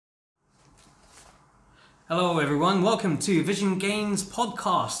Hello everyone, welcome to Vision Gain's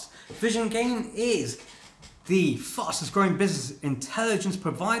podcast. Vision Gain is the fastest growing business intelligence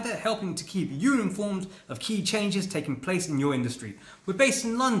provider helping to keep you informed of key changes taking place in your industry. We're based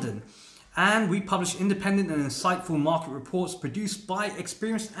in London and we publish independent and insightful market reports produced by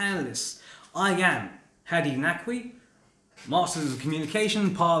experienced analysts. I am Hadi Nakwi, Masters of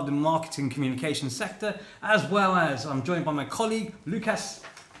Communication, part of the marketing communication sector, as well as I'm joined by my colleague Lucas.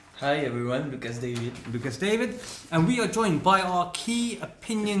 Hi everyone, Lucas David. And we are joined by our key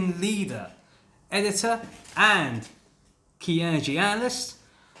opinion leader, editor and key energy analyst,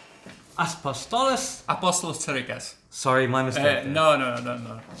 Apostolos Tsarikas. Sorry, my mistake.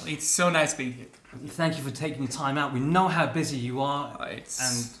 No. It's so nice being here. Thank you for taking the time out. We know how busy you are,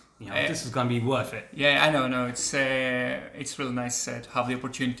 this is going to be worth it. Yeah, I know. No, it's really nice to have the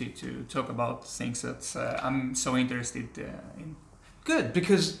opportunity to talk about things that I'm so interested in. Good,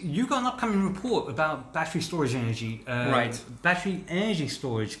 because you got an upcoming report about battery storage energy. Right. Battery energy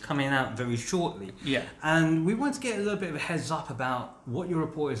storage coming out very shortly. Yeah. And we want to get a little bit of a heads up about what your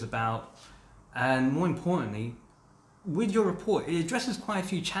report is about, and more importantly, with your report, it addresses quite a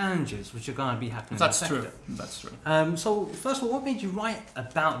few challenges which are going to be happening That's in the sector. That's true. So first of all, what made you write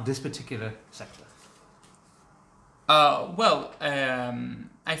about this particular sector? I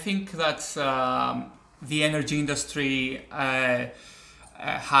think that the energy industry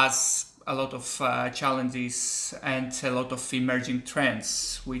has a lot of challenges and a lot of emerging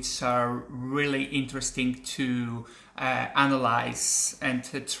trends which are really interesting to analyze and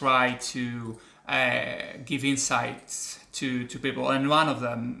to try to give insights to people. And one of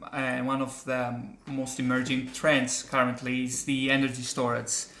the most emerging trends currently is the energy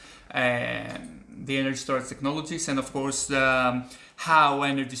storage technologies, and of course how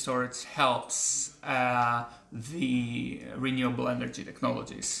energy storage helps the renewable energy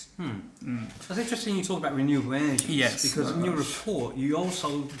technologies. That's interesting you talk about renewable energy. Yes. Because in your report you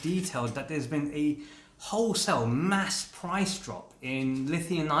also detailed that there's been a wholesale mass price drop in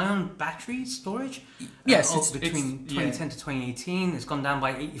lithium-ion battery storage. Yes, between 2010 to 2018, it's gone down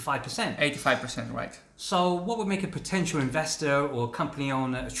by 85%. 85%, right. So what would make a potential investor or company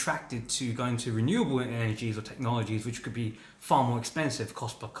owner attracted to going to renewable energies or technologies which could be far more expensive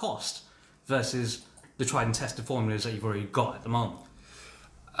cost per cost versus the tried and tested formulas that you've already got at the moment?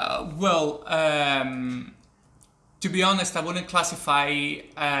 To be honest, I wouldn't classify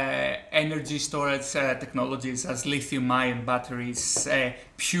energy storage technologies as lithium-ion batteries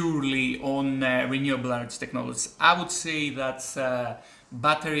purely on renewable energy technologies. I would say that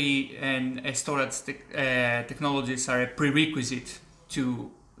battery and storage technologies are a prerequisite to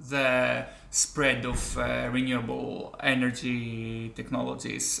the spread of renewable energy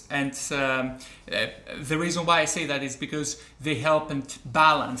technologies. And the reason why I say that is because they help and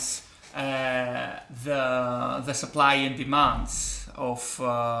balance the supply and demands of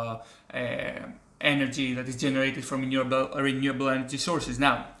energy that is generated from renewable energy sources.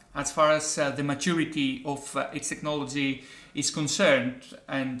 Now, as far as the maturity of its technology is concerned,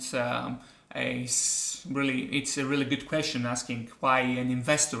 and it's a really good question asking why an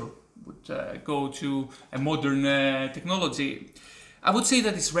investor would go to a modern technology. I would say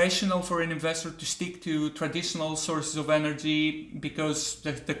that it's rational for an investor to stick to traditional sources of energy because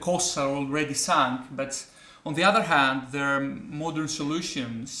the costs are already sunk. But on the other hand, there are modern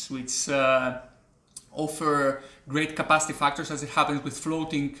solutions which offer great capacity factors, as it happens with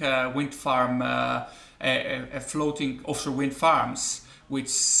floating floating offshore wind farms,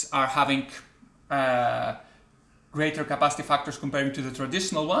 which are having greater capacity factors comparing to the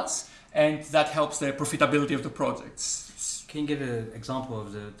traditional ones, and that helps the profitability of the projects. Can you give an example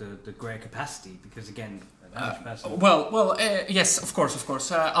of the greater capacity? Because again, capacity. Yes, of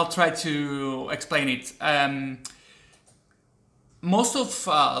course. I'll try to explain it. Most of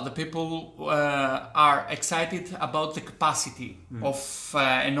the people are excited about the capacity of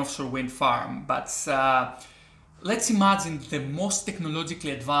an offshore wind farm, but let's imagine the most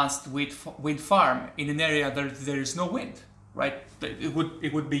technologically advanced wind farm in an area where there is no wind, right?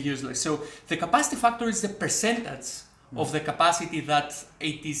 It would be useless. So the capacity factor is the percentage of the capacity that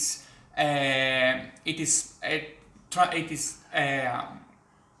it is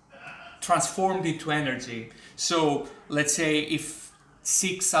transformed into energy. So let's say if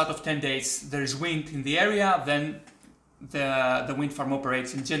 6 out of 10 days there is wind in the area, then the wind farm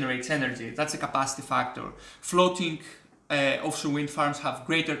operates and generates energy. That's a capacity factor. Floating offshore wind farms have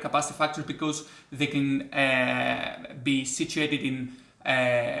greater capacity factors because they can be situated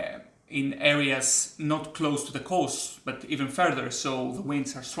in areas not close to the coast, but even further. So the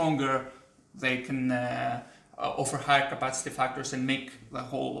winds are stronger. They can offer higher capacity factors and make the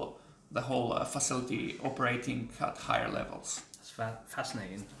whole the whole facility operating at higher levels. That's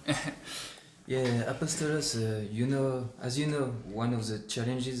fascinating. Yeah, Apostolos, as you know, one of the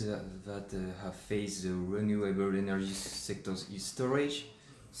challenges that have faced the renewable energy sectors is storage,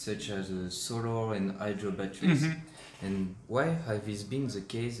 such as solar and hydro batteries. And why have this been the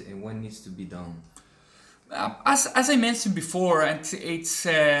case, and what needs to be done? As I mentioned before, and it's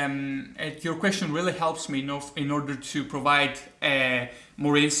your question really helps me in order to provide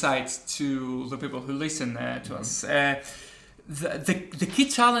more insights to the people who listen to us. The key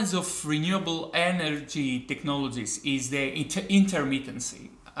challenge of renewable energy technologies is the intermittency.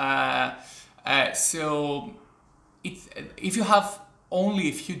 So if you have only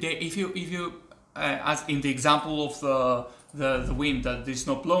a few days, if you as in the example of the wind that is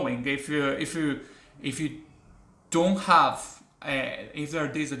not blowing, if you don't have if there are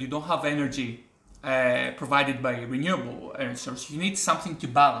days that you don't have energy provided by renewable energy source, you need something to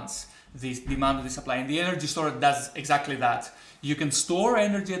balance this demand and the supply, and the energy storage does exactly that. You can store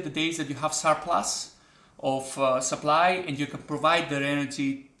energy at the days that you have surplus of supply, and you can provide that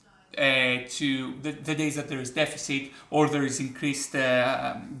energy to the days that there is deficit or there is increased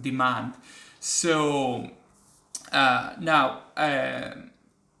demand. So now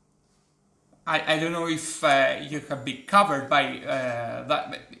I don't know if you have been covered by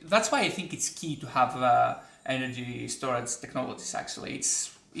that. That's why I think it's key to have energy storage technologies. Actually,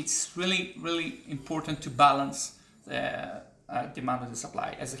 it's really important to balance the demand and the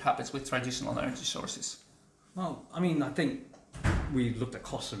supply, as it happens with traditional energy sources. Well, I mean, I think we looked at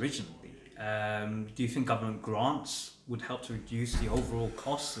costs originally. Do you think government grants would help to reduce the overall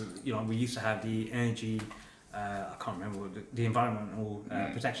costs? You know, we used to have the energy, I can't remember, the environmental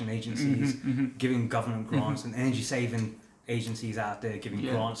protection agencies giving government grants and energy saving agencies out there giving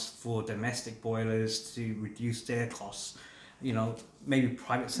grants for domestic boilers to reduce their costs. You know, maybe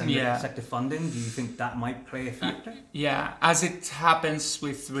private sector funding. Do you think that might play a factor? Yeah, as it happens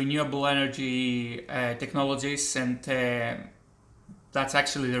with renewable energy technologies, and that's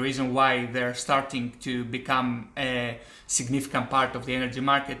actually the reason why they're starting to become a significant part of the energy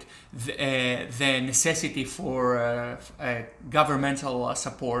market. The necessity for governmental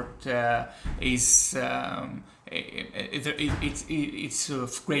support is it's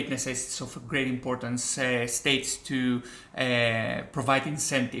of great necessity, it's of great importance, states to provide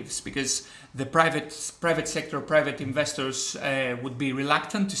incentives, because the private sector, private investors would be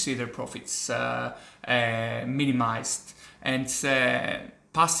reluctant to see their profits minimized, and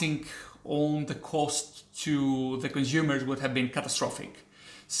passing on the cost to the consumers would have been catastrophic.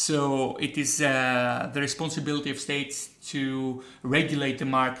 So it is the responsibility of states to regulate the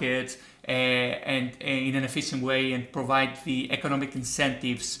market and in an efficient way, and provide the economic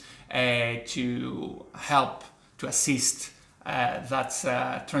incentives to help to assist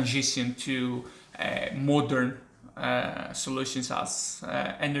that transition to modern solutions as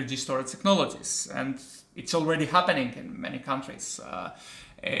energy storage technologies. And it's already happening in many countries.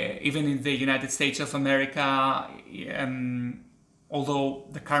 Even in the United States of America, although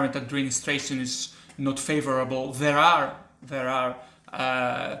the current administration is not favorable, there are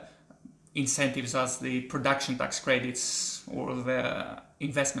incentives as the production tax credits or the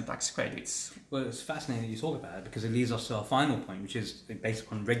investment tax credits. Well, it's fascinating that you talk about it, because it leads us to our final point, which is based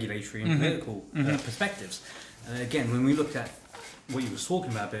upon regulatory and political perspectives. Again, when we looked at what you were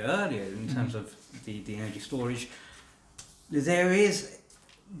talking about a bit earlier in terms of the energy storage, there is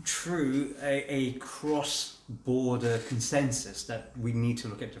a cross-border consensus that we need to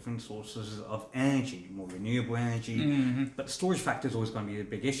look at different sources of energy, more renewable energy, but the storage factor is always going to be a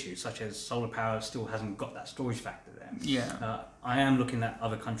big issue, such as solar power still hasn't got that storage factor there. I am looking at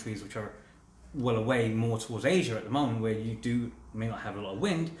other countries which are well away more towards Asia at the moment, where you may not have a lot of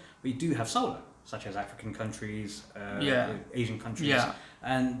wind, but you do have solar, such as African countries, Asian countries,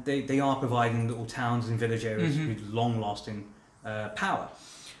 and they are providing little towns and village areas with long-lasting power.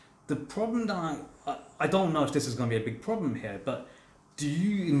 The problem that I don't know if this is going to be a big problem here, but do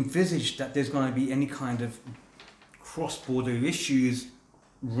you envisage that there's going to be any kind of cross-border issues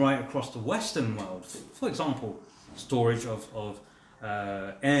right across the Western world? For example, storage of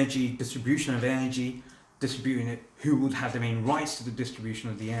energy, distribution of energy, distributing it, who would have the main rights to the distribution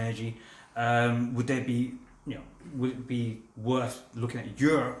of the energy? Would there be, would it be worth looking at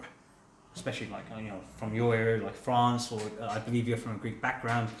Europe, especially like, from your area, like France, or I believe you're from a Greek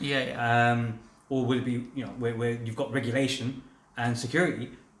background. Or would it be, where you've got regulation and security,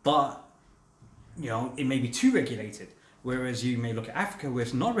 but, it may be too regulated. Whereas you may look at Africa, where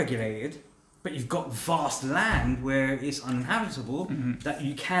it's not regulated, but you've got vast land where it's uninhabitable that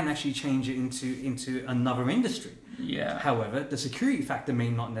you can actually change it into another industry. Yeah. However, the security factor may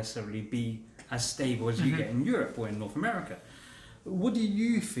not necessarily be as stable as you get in Europe or in North America. What do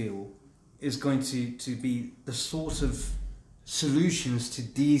you feel is going to be the sort of solutions to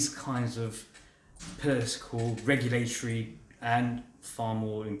these kinds of political, regulatory, and far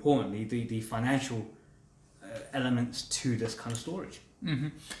more importantly, the financial elements to this kind of storage?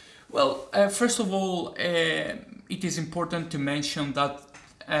 Well, first of all, it is important to mention that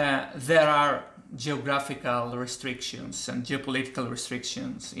there are geographical restrictions and geopolitical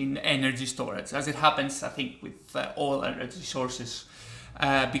restrictions in energy storage, as it happens, I think, with all energy sources,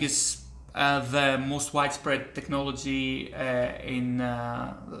 because the most widespread technology in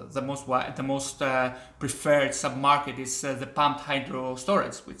the most preferred submarket is the pumped hydro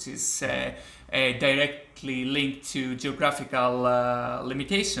storage, which is directly linked to geographical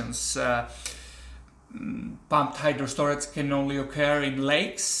limitations. Pumped hydro storage can only occur in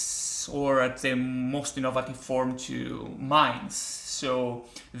lakes or at the most innovative form to mines. So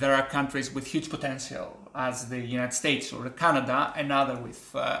there are countries with huge potential, as the United States or Canada, and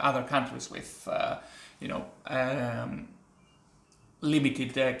other countries with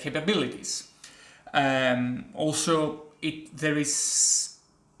limited capabilities. Also, there is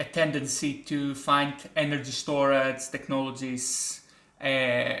a tendency to find energy storage technologies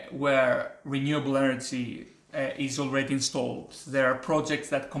where renewable energy is already installed. There are projects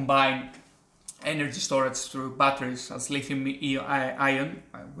that combine energy storage through batteries as lithium-ion,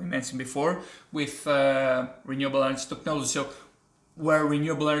 we mentioned before, with renewable energy technology. So where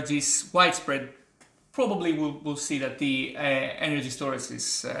renewable energy is widespread, probably we'll see that the energy storage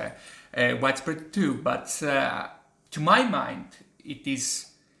is widespread too. But to my mind, it is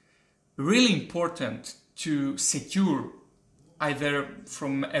really important to secure, either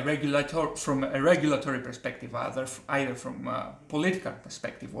from a regulatory perspective, either from a political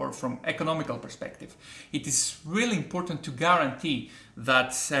perspective or from economical perspective. It is really important to guarantee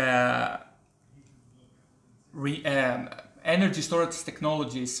that energy storage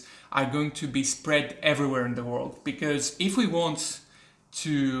technologies are going to be spread everywhere in the world. Because if we want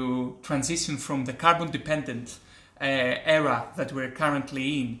to transition from the carbon-dependent era that we're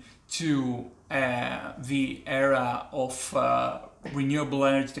currently in to the era of renewable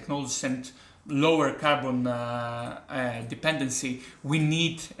energy technologies and lower carbon dependency, we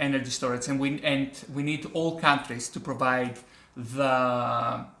need energy storage, and we need all countries to provide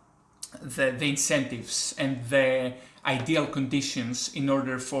the incentives and the ideal conditions in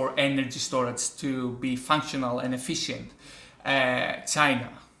order for energy storage to be functional and efficient. China,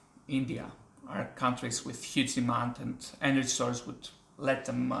 India are countries with huge demand, and energy storage would let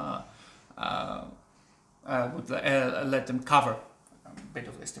them cover a bit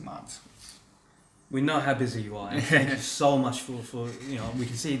of this demand. We know how busy you are, and thank you so much for we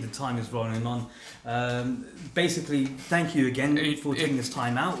can see the time is rolling on. Basically, thank you again for taking this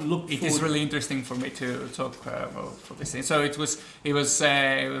time out. It is really interesting for me to talk for this thing. So it was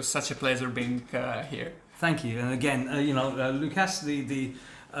such a pleasure being here. Thank you, and again, Lucas,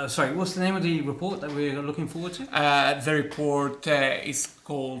 sorry, what's the name of the report that we're looking forward to? The report is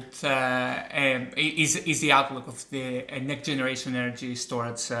called is the outlook of the next generation energy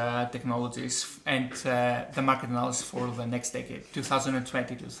storage technologies and the market analysis for the next decade,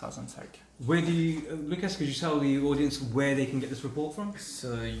 2020-2030. Where do you, Lucas, could you tell the audience where they can get this report from?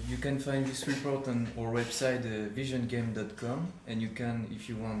 So you can find this report on our website, visiongame.com, and you can, if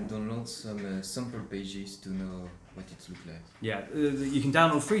you want, download some sample pages to know what it looks like. Yeah, you can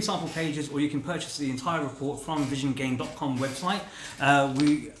download free sample pages, or you can purchase the entire report from visiongame.com website.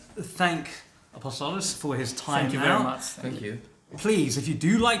 We thank Apostolos for his time. Thank you very much. Thank you. Please, if you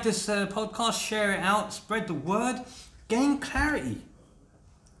do like this podcast, share it out, spread the word, gain clarity.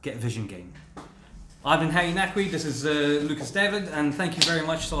 Get Vision Game. I've been Harry Nakwi, this is Lucas David, and thank you very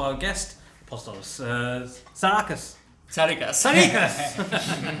much to our guest, Apostolos Sarikas. Sarikas.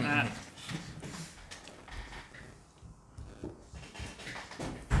 Sarikas!